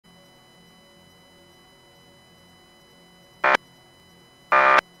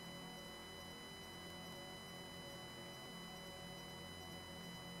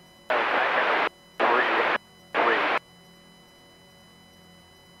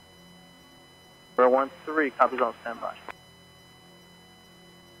13, copies on standby.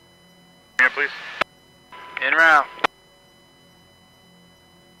 Here, please. En route.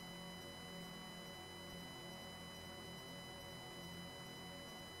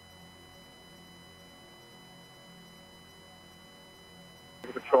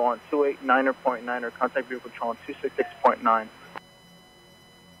 Patrol on 289.9, contact vehicle patrol on 266.9.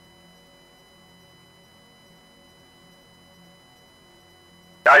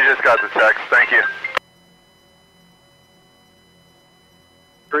 I just got the text, thank you.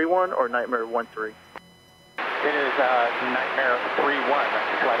 3-1 or Nightmare 1-3? It is Nightmare 3-1,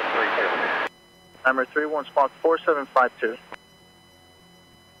 flight of 3-2. Nightmare 3-1, spot 4752.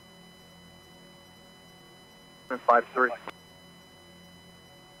 753.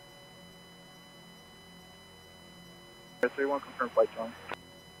 Nightmare 3-1, confirm flight zone.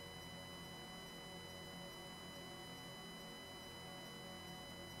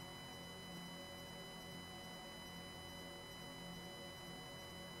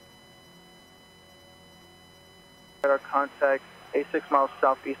 Radar contact 86 miles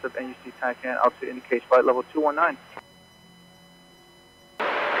southeast of NUC TACAN, altitude indicates flight level 219.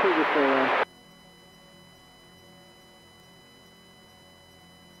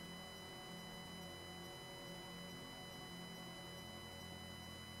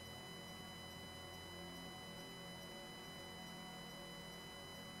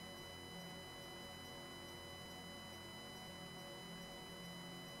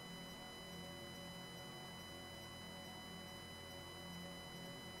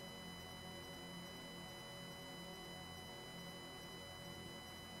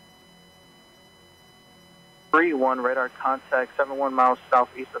 Three one radar contact 71 miles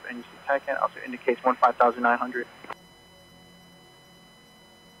southeast of NUC TACAN, altitude indicates 15,900.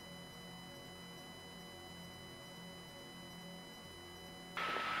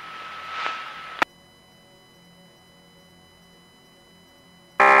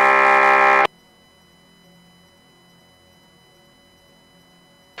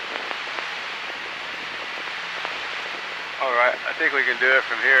 Alright, I think we can do it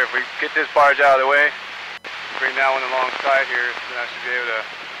from here. If we get this barge out of the way, bring that one alongside here, then I should be able to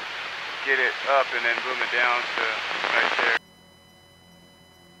get it up and then boom it down to right there.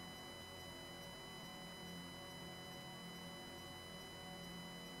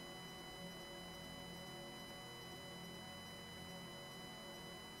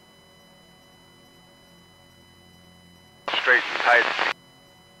 Straight and tight.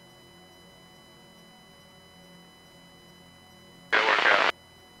 It'll work out.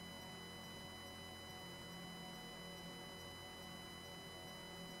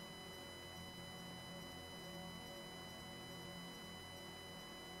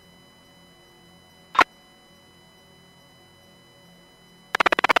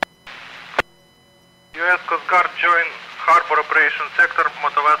 US Coast Guard join Harbor Operation Sector,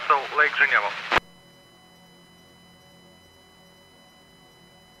 motor vessel Lake Geneva.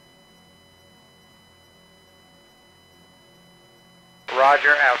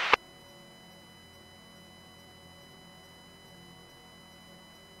 Roger, out.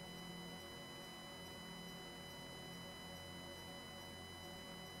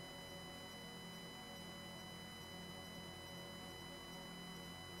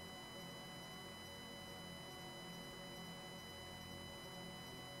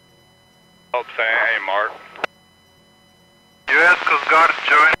 Hey, Mark. US Coast Guard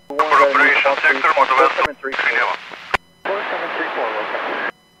join Harbor Operation Sector, motor vessel Lake Geneva. 4734,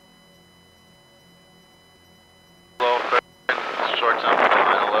 okay. Low, short time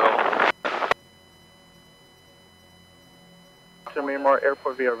behind a little. To Miramar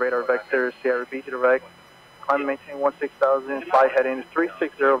Airport via radar vector, Sierra Beach direct. Climb and maintain 16,000, fly heading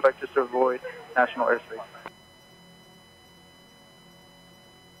 360 vectors to avoid national airspace.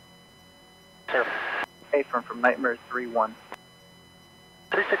 Sir. Affirm from Nightmare 3-1.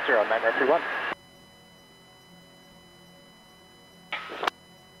 360, Nightmare 3-1.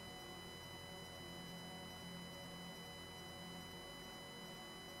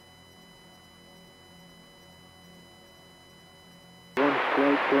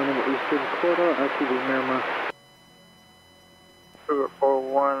 Flight going in the eastern corridor, LPD Miramar.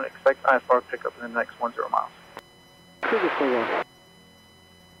 41, expect IFR pickup in the next 10 miles. 41.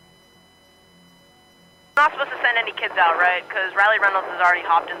 Not supposed to send any kids out, right? Because Riley Reynolds has already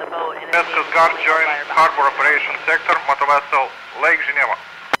hopped in the boat. And US Coast Guard join Harbor Operation Sector, motor vessel Lake Geneva.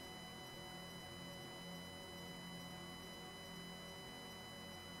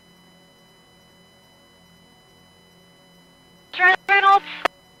 Riley Reynolds.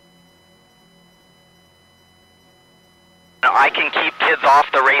 I can keep kids off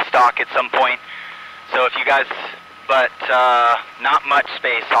the race dock at some point. So if you guys, but not much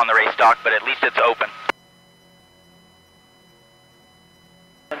space on the race dock, but at least it's open.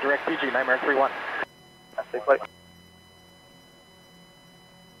 Direct PG, Nightmare 3-1. That's safe flight.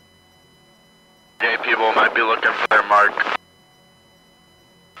 Okay, people might be looking for their mark.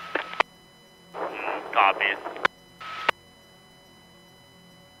 Copy.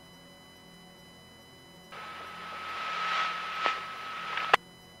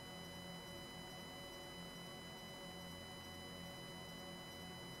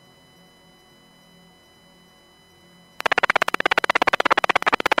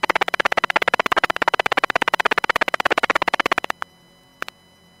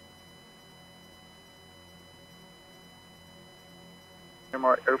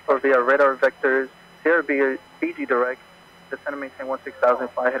 Airport via radar vectors, Sierra BG direct, descend and maintain 16,000,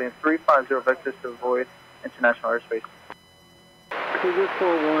 fly heading 350 vectors to avoid international airspace. Cougar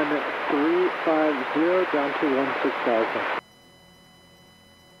 41350 down to 16,000.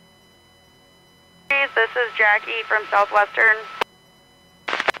 This is Jackie from Southwestern.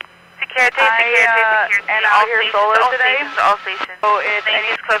 Security, and out here solo today. All stations. So if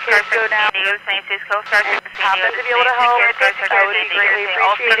any kids go down, happen to be able to help, I would be greatly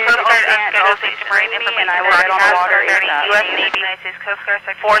appreciated. If you can't, also bring me and I will get on the water ASAP. U.S. Navy, United States Coast Guard,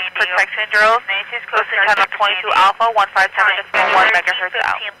 Force Protection Drills, United States Coast Guard, Channel 22 Alpha, 157.1 megahertz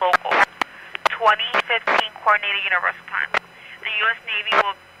out. 15 local. 2015 Coordinated Universal Time. The U.S. Navy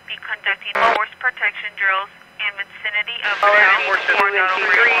will be conducting force protection drills in vicinity of T2 and T3,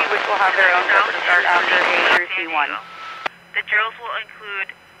 which will have their own separate start after A through C1. The drills will include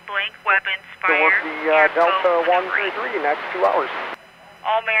blank weapons So fire, we'll be Delta 133 next 2 hours.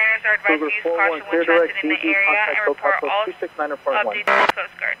 All mariners are advised to use caution when transiting the area and report all updates to the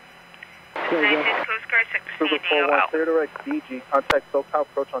Coast Guard. United States Coast Guard Sector San Cougar Diego 41, out. clear direct DG, contact SoCal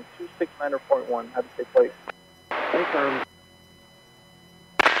approach on 269.1, have a safe flight. Confirmed.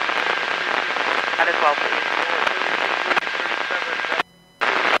 That as well, please.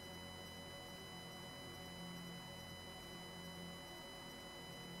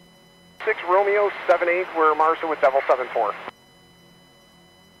 6 Romeo 78, we're Marsa with Devil 74.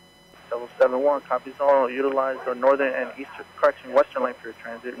 Level 71, copy zone, utilize the northern and western lane for your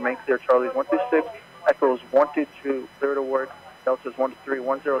transit. Make clear Charlie's 126, Echoes 122, clear to work, Delta's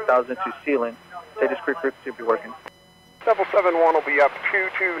 123, 10,000 to ceiling. Data's Creek frequency will be working. Devil 71 will be up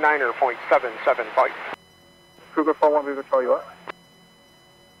 229.775. Cougar 41, we will control you up.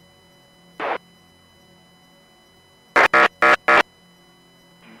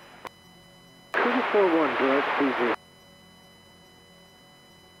 Cougar 41, direct PG.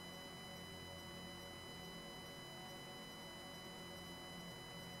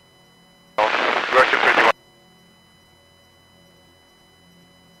 Russian 51.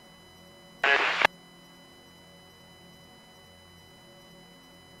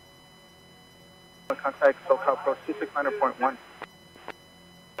 Contact SoCal approach 269.1.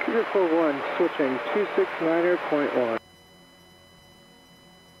 Cougar 41, switching 269.1.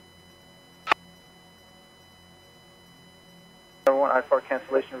 I-4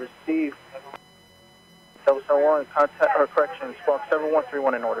 cancellation received. Devil 71, contact, or correction, squawk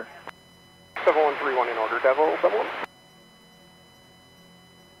 7131 in order. 7131 in order, Devil 71.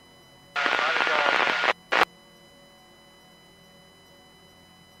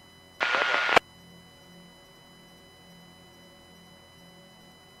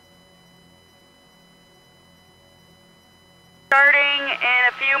 Starting in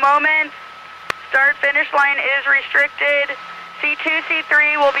a few moments. Start finish line is restricted. C2,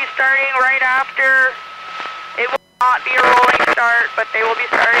 C3 will be starting right after. It will not be a rolling start, but they will be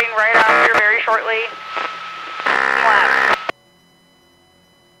starting right after very shortly.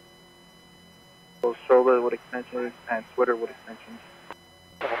 Stroller with extensions and Twitter with extensions.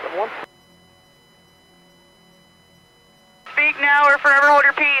 Devil 71. Speak now or forever hold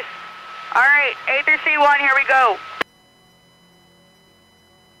your peace. All right, A through C1, here we go.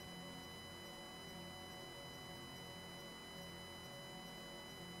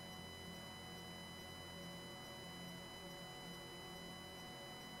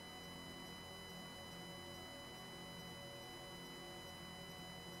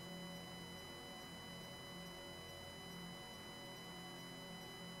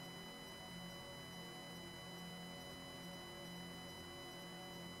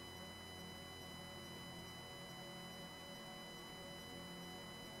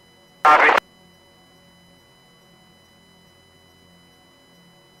 Copy.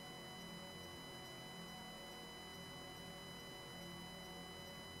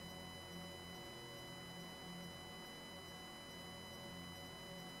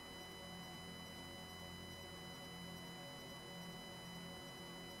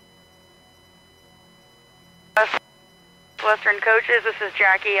 Western coaches, this is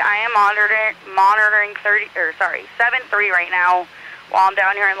Jackie. I am monitoring 7-3 right now while I'm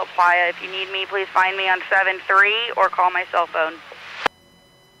down here in La Playa. If you need me, please find me on 7-3 or call my cell phone.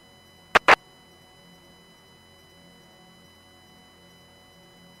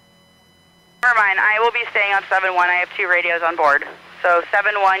 Never mind, I will be staying on 7-1. I have 2 radios on board. So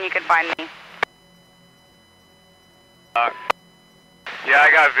 7-1, you can find me. Yeah,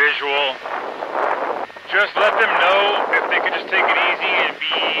 I got visual. Just let them know if they could just take it easy and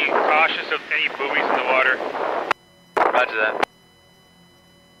be cautious of any buoys in the water. Roger that.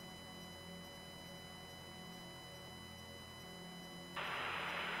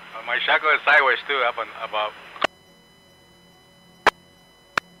 My shackle is sideways too, up and above.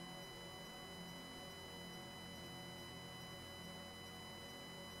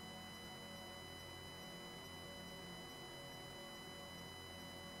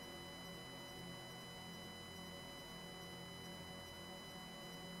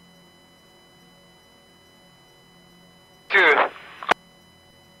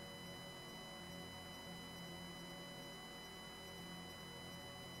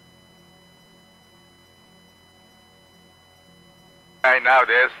 Right now,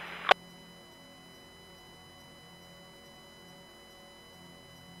 Des.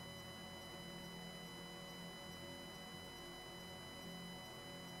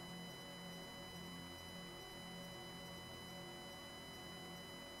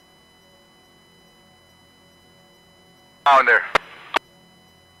 Down there.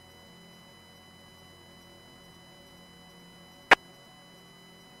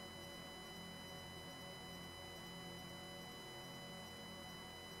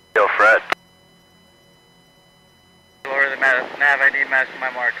 Fred. Lower the nav, I need match to my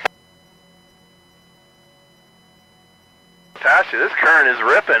mark. Tasha, this current is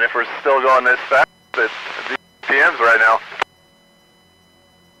ripping if we're still going this fast at these PMs right now.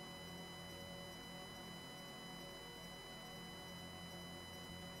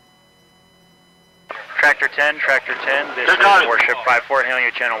 Tractor 10, this is Warship 54, hailing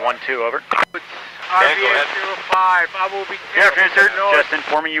you channel 12, over. RBS 05, I will be careful. Sir. Just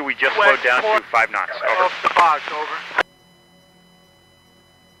informing you, we just slowed down to 5 knots, over. Off the box, over.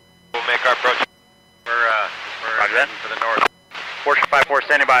 We'll make our approach. We're heading for the north. Warship 54,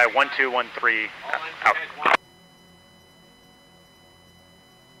 standing by, 1213, out.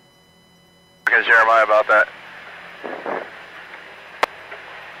 Okay, Jeremiah, about that.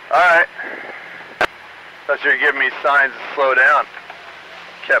 Alright. Thought you were giving me signs to slow down.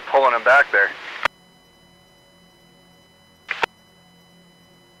 Kept pulling him back there.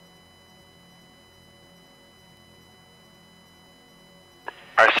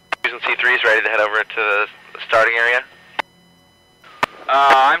 Are C's and C3s ready to head over to the starting area?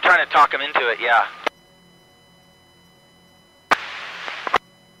 I'm trying to talk him into it, yeah.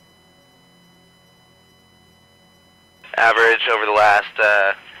 Average over the last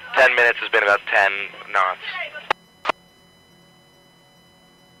 10 minutes has been about 10 knots.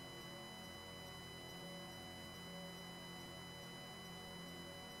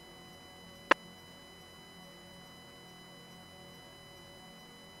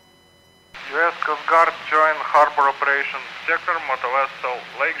 US Coast Guard join harbor operation sector Murtha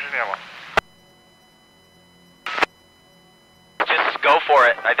Lake Geneva. Just go for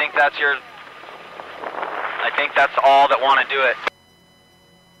it. I think that's all that want to do it.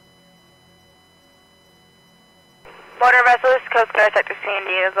 Motor vessels, Coast Guard Sector San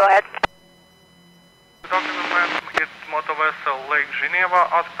Diego, go ahead. Document it's motor vessel Lake Geneva.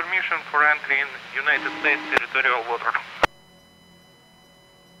 Ask permission for entry in United States territorial water.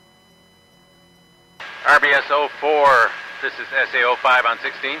 RBS 04, this is SA 05 on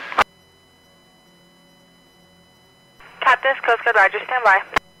 16. Captain, Coast Guard Roger, stand by.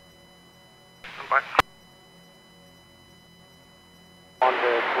 Stand by. On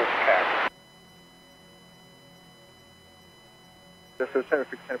the switch pack. This is center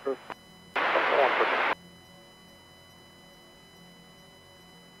for 10 approved.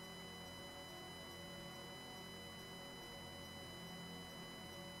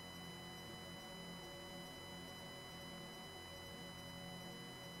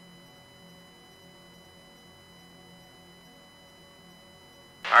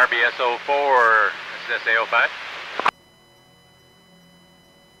 RBS 04, this is SA 05.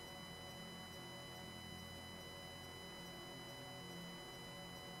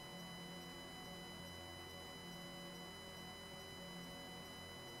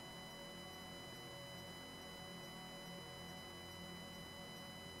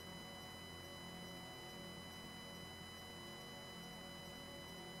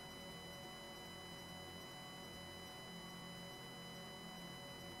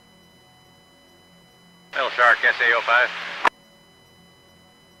 Metal Shark, SA-05.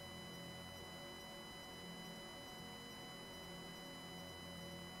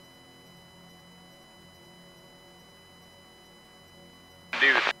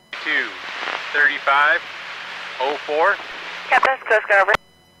 Do 23504. Captain, Coast Guard over.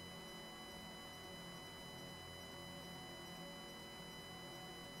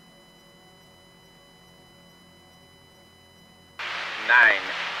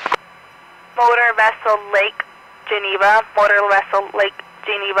 Motor Vessel Lake Geneva. Motor Vessel Lake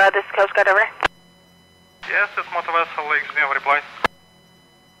Geneva. This is Coast Guard over. Yes, it's Motor Vessel Lake Geneva. Reply.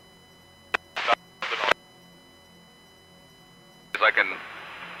 I can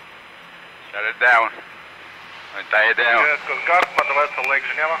shut it down and tie it down. Yes, Coast Guard, Motor Vessel Lake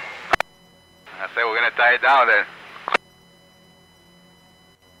Geneva. I say we're going to tie it down then.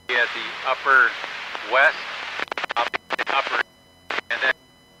 At the upper west, upper, and then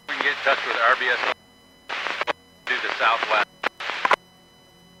we can get in touch with RBS to the southwest.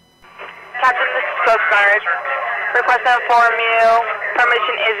 Captain, this is Coast Guard. Request to inform you.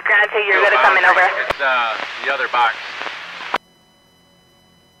 Permission is granted. You're good to come in over. It's the other box.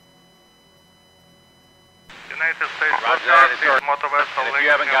 United States Roger Coast Guard, that. It's Motor Vessel and if Lake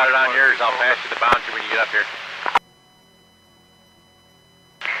you haven't got it on Geneva. yours, I'll pass you the boundary when you get up here.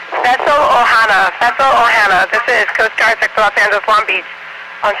 Vessel Ohana. This is Coast Guard Sector Los Angeles, Long Beach.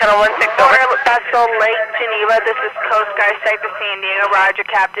 On channel 16 over. Vessel Lake Geneva. This is Coast Guard Sector San Diego. Roger,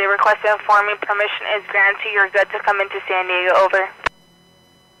 Captain. Request to inform you. Permission is granted. You're good to come into San Diego. Over.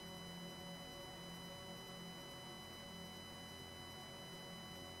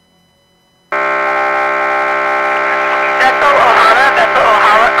 Vessel Ohana.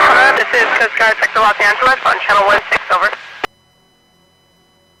 This is Coast Guard Sector Los Angeles. On channel 16 over.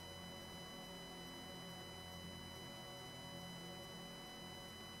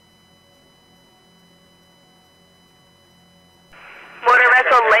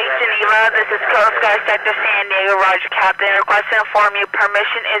 This is Coast Guard Sector San Diego. Roger, Captain. Request to inform you.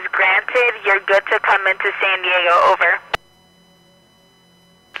 Permission is granted. You're good to come into San Diego. Over.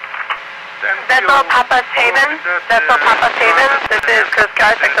 Vessel Papa's Haven. Vessel Papa's Haven. This is Coast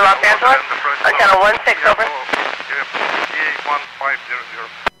Guard Sector Los Angeles. On channel 16 over.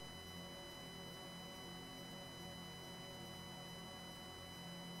 1500.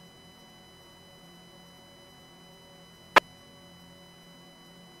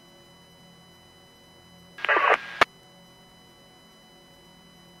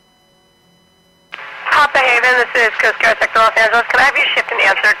 Papa Haven, this is Coast Guard Sector Los Angeles. Can I have you shift and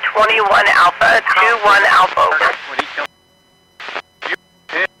answer 21 Alpha, 21 Alpha, over? When he comes, you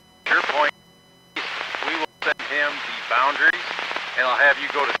hit your point, we will send him the boundaries, and I'll have you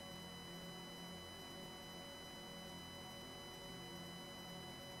go to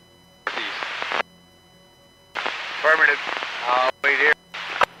affirmative. I'll wait here.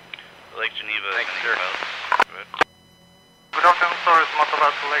 Lake Geneva. Thank you, sir. Good afternoon, sir. It's Motor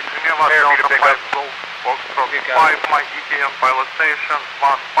Vessel Lake Geneva. Delta 5 Golf Foxtrot 5, my ETN pilot station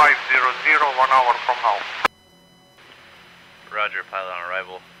 1500, 1 hour from now. Roger, pilot on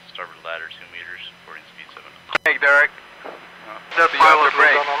arrival. Starboard ladder 2 meters, reporting speed 7. Hey, Derek. That pilot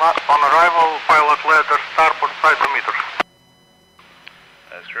is on arrival, pilot ladder starboard side 2 meters.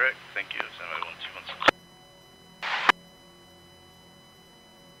 That's correct. Thank you. Standby 1216.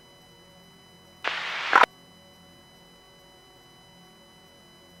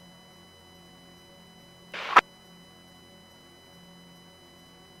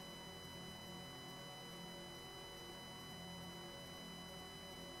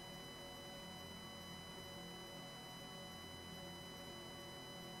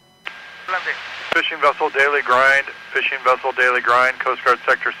 Fishing vessel daily grind, Coast Guard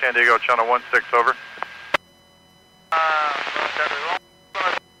Sector San Diego, channel 16, over.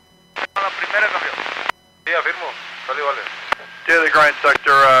 Daily grind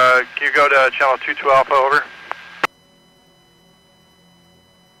sector, can you go to channel 22 Alpha, over?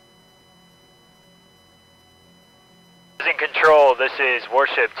 In control, this is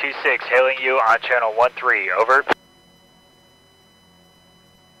Warship 26 hailing you on channel 13, over.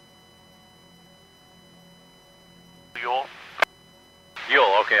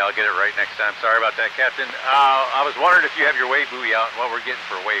 You'll, okay, I'll get it right next time. Sorry about that, Captain. I was wondering if you have your wave buoy out and what we're getting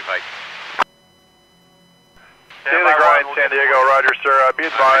for a wave height. Daily grind, San Diego, roger, sir. Be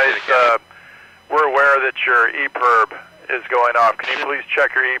advised, we're aware that your EPIRB is going off. Can you please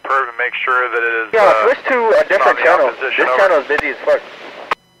check your EPIRB and make sure that it is... Yeah, switch to a different channel. This channel is busy as fuck.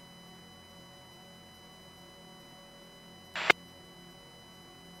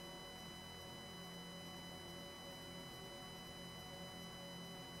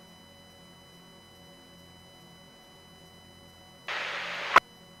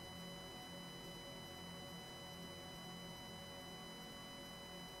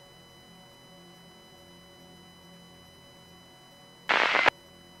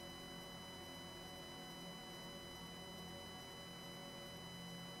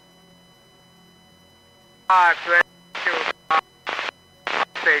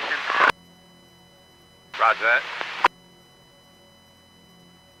 Station. Roger that.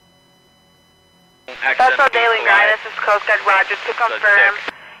 Vessel Daily Grind, this is Coast Guard Roger. To confirm,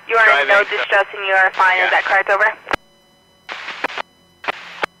 you are in no distress and you are fine. Is that correct? Over.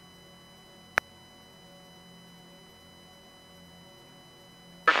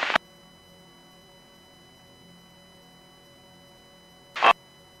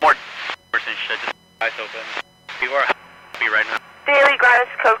 More person should just eyes open. You are happy right now. Daily Grind, this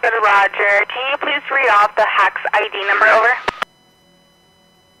is Coast Guard Roger. Can you please read off the hex ID number? Over.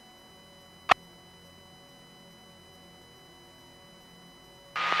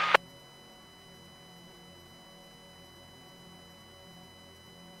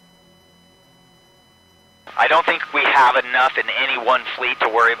 I don't think we have enough in any one fleet to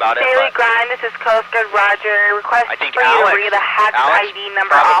worry about it. Daily Grind, this is Coast Guard Roger. Request I think for you to read the hex Alex, ID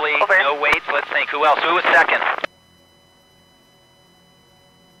number probably off. Over. no weights. Let's think. Who else? Who was second?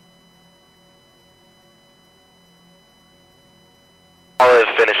 Olive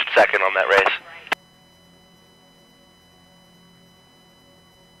finished second on that race.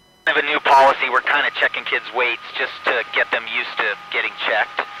 We have a new policy. We're kind of checking kids' weights just to get them used to getting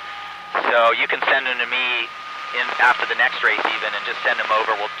checked. So you can send them to me in after the next race even and just send them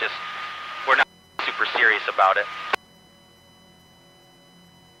over. We're not super serious about it.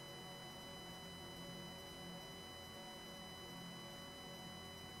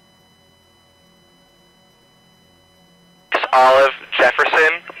 Olive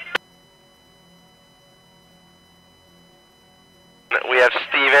Jefferson. We have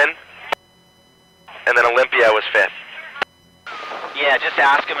Steven. And then Olympia was fifth. Yeah, just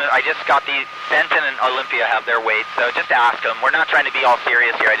ask them. I just got the Benton and Olympia have their weights, so just ask them. We're not trying to be all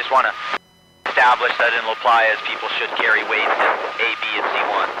serious here. I just want to establish that in La Playa as people should carry weights in A, B, and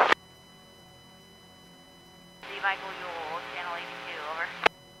C1. Michael Yule, channel 82, over.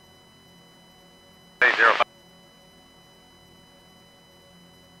 Hey, 05.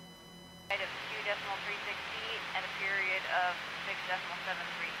 Height of 2.36 feet and a period of 6.73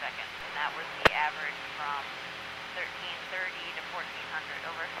 seconds, and that was the average from 1330 to 1400.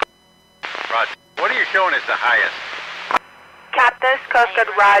 Over. Roger. What are you showing as the highest? Cap this, Coast Guard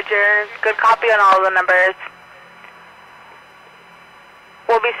Roger. Good copy on all of the numbers.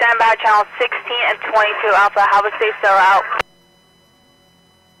 We'll be standing by channel 16 and 22 Alpha. Have a safe sail out.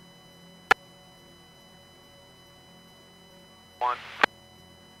 One.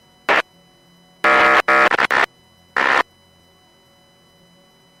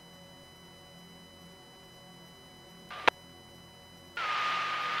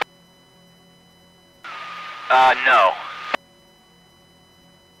 No.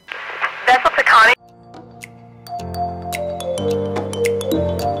 Vessel Takani.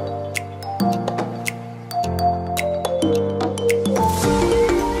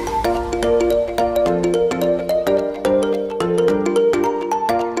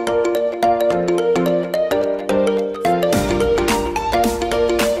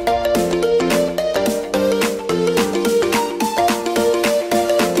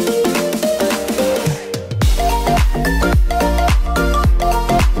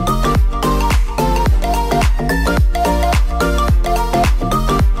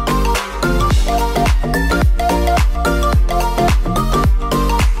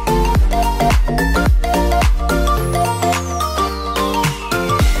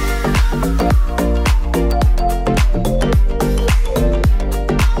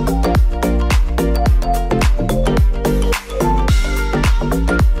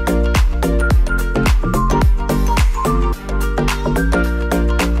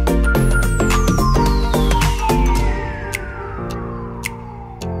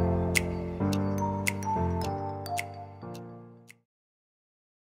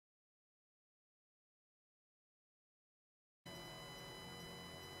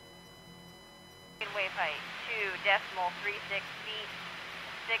 Wave height 2.36 feet,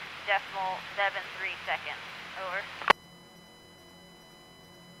 6.73 seconds. Over.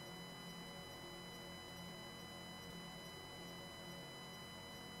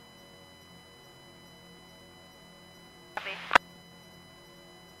 Copy.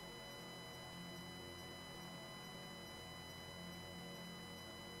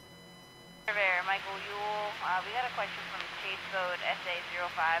 Surveyor Michael Yule, we got a question from Chase Boat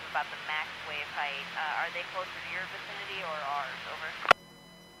SA-05 about the max wave height. Are they closer to your vicinity or ours? Over.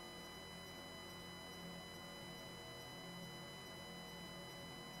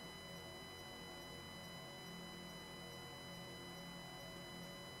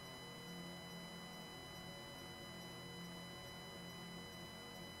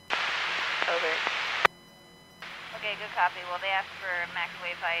 Over. good copy. Well, they asked for max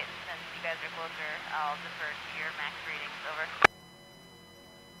wave height, and since you guys are closer, I'll defer to your max readings. Over.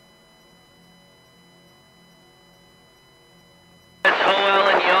 It's OL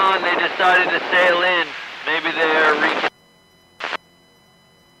and yawn. They decided to sail in. Maybe they are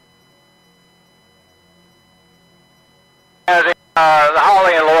The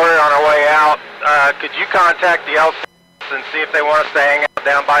Holly and Lori on our way out. Could you contact the LC and see if they want us to hang out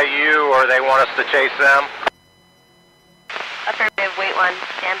down by you or they want us to chase them? Affirmative, wait 1,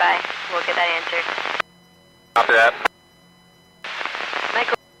 stand by. We'll get that answered. Copy that.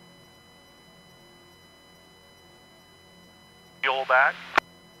 Michael. Fuel back.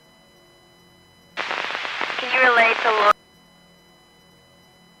 Can you relate to Lori?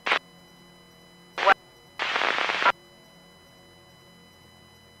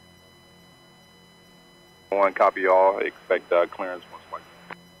 One copy all. Expect clearance most likely.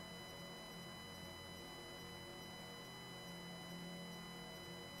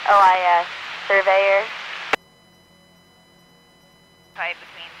 OIS, surveyor. Height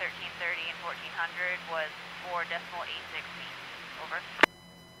between 1330 and 1400 was 4.86 feet. Over.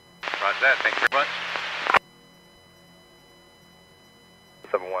 Roger that. Thank you very much.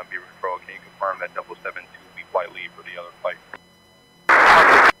 71 be referral. Can you confirm that 772 be flight lead for the other flight?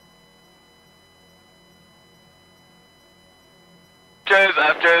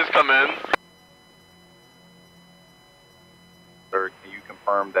 After's come in. Sir, can you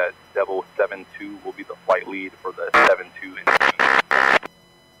confirm that 772 will be the flight lead for the 72 and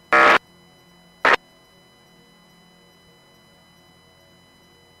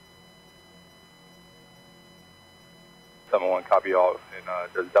 71 copy all, and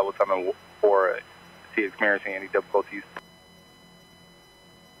does 774 is he experiencing any difficulties?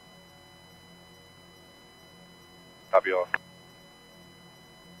 Copy all.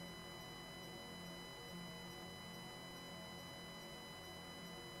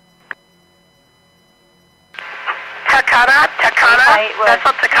 Takana,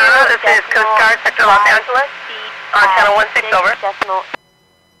 Vessel Takana, this is Coast Guard Sector Los Angeles, on channel 16, over.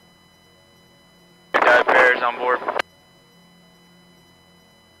 Got bears on board.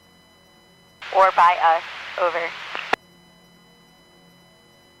 Or by us, over.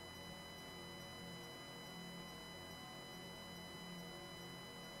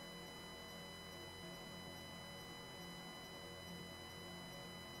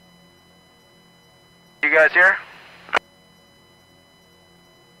 You guys here?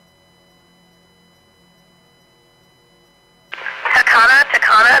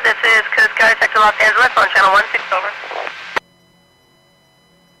 Takana, this is Coast Guard Sector Los Angeles on channel 16, over.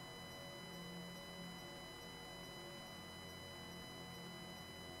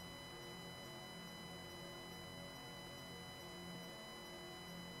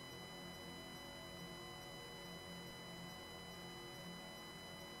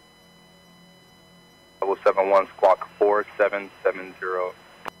 Level 71 squawk 4770.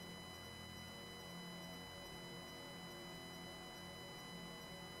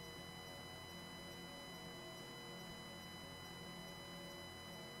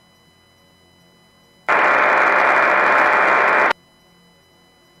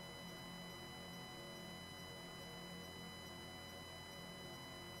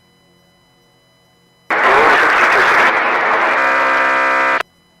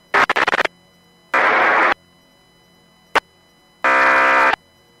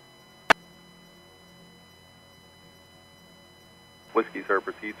 Whiskey, sir,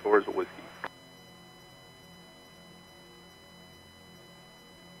 proceed towards the whiskey.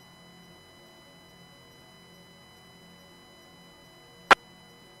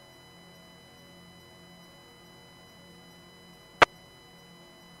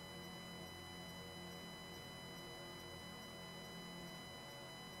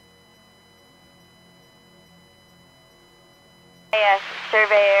 Yes,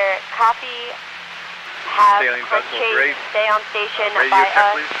 surveyor, copy. Have Sailing Hunt vessel Chase Grace. stay on station Radio by check,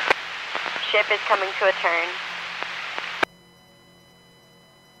 us. please. Ship is coming to a turn.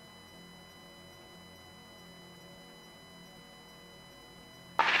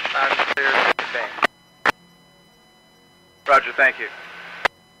 I'm clear. Roger, thank you.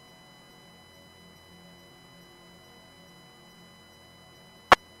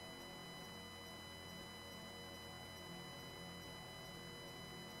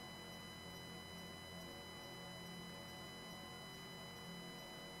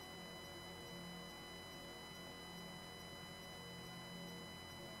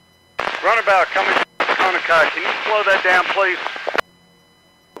 Runabout coming to Konakai. Can you slow that down, please?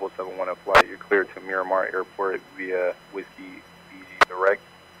 71 in flight, you're cleared to Miramar Airport via Whiskey BG Direct.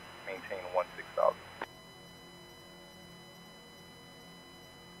 Maintain 16,000.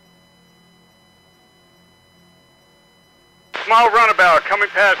 small runabout coming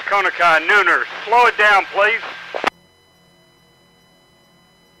past Konakai, Nooner. Slow it down, please.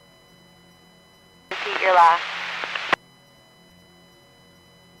 Repeat your last.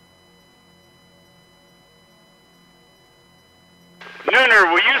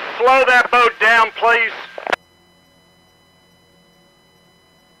 Nooner, will you slow that boat down, please?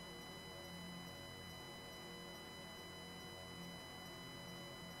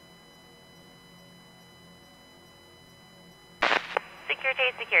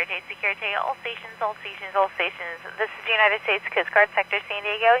 Security, all stations. This is the United States Coast Guard Sector San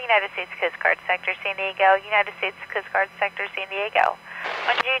Diego, United States Coast Guard Sector San Diego, United States Coast Guard Sector San Diego.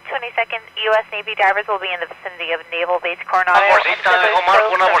 On June 22nd, U.S. Navy divers will be in the vicinity of Naval Base Coronado. A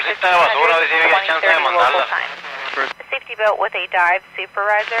safety boat with a dive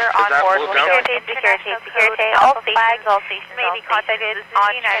supervisor on board will security. All stations may be contacted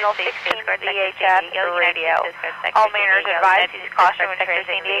on channel 16 VHF radio. All mariners advised to use caution when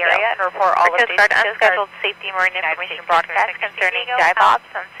transiting the area and report all updates to unscheduled safety marine information broadcasts concerning dive ops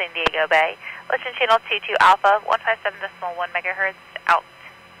on San Diego Bay. Listen channel 22 Alpha 157.1 megahertz out.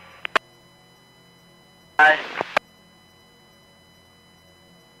 Bye.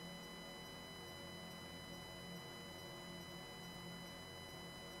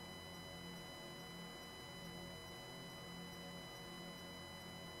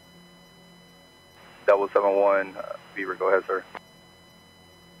 Double 71, Beaver, go ahead, sir.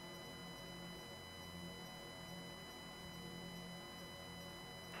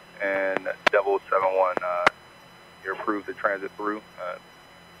 And double 71, you're approved to transit through.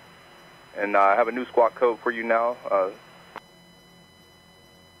 And I have a new squawk code for you now.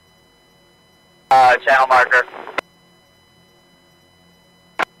 Channel marker.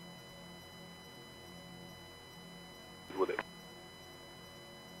 With it.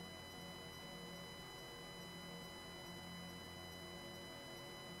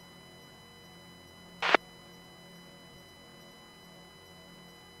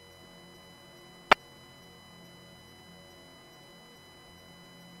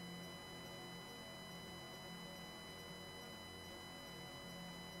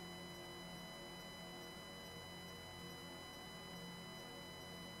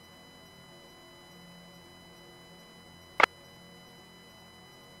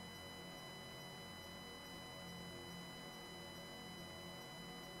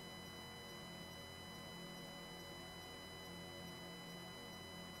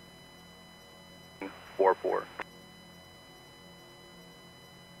 Four.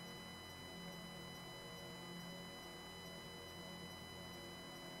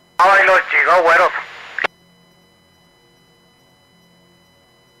 Ay, los chicos, güeros.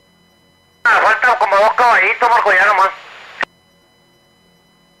 Faltan como 2 caballitos, Marco, ya nomás.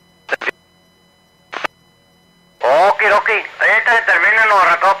 Okidoki, ahorita se terminan los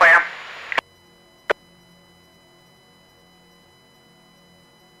ratos para allá.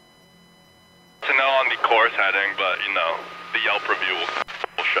 To know on the course heading, but you know, the Yelp review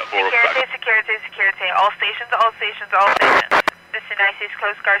will shut for Security. All stations. This is United States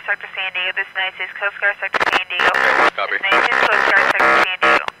Coast Guard Sector San Diego. This is United States Coast Guard Sector San Diego. Copy. This is United States Coast Guard Sector San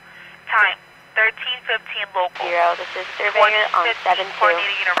Diego. Time, 13:15 local. 0, this is Surveyor on 7-2.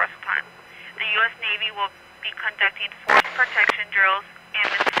 Coordinated Universal Time. The U.S. Navy will be conducting force protection drills in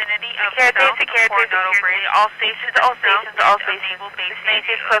the vicinity of Coronado Bridge. All stations. Naval Base. United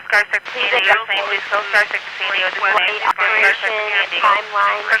States Coast Guard Sector San Diego. United States Coast Guard Sector San Diego. Operation,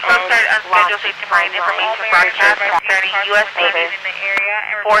 timeline, Coast Guard unscheduled safety marine information broadcast concerning U.S. Navy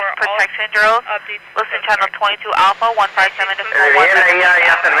force protection drills. Listen channel 22 Alpha 157 to 41.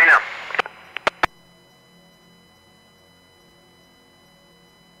 Ya termina.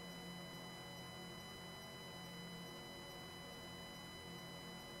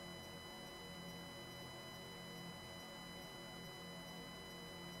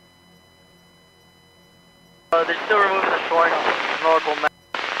 They're still removing the shoring on the snorkel map.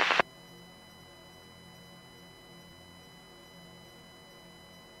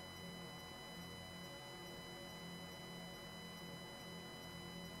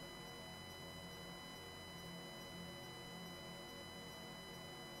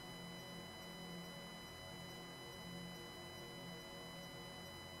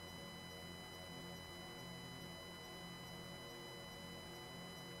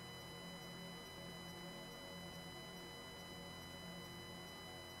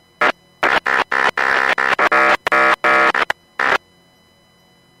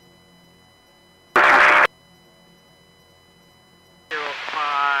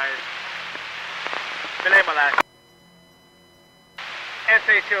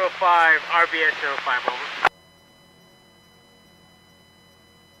 SA 205, RBS 05, over.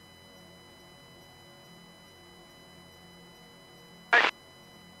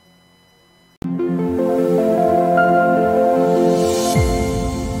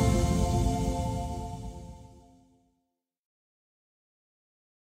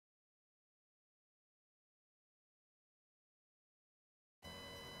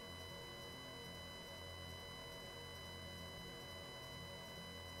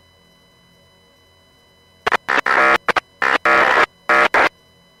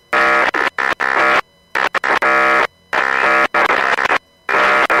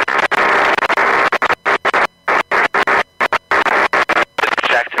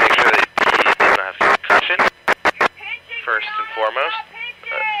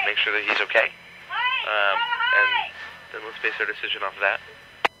 decision off of that.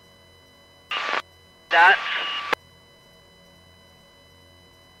 That.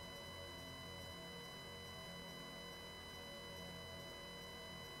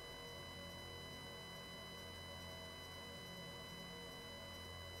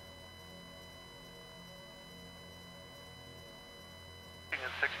 At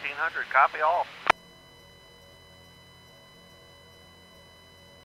 1600, copy all.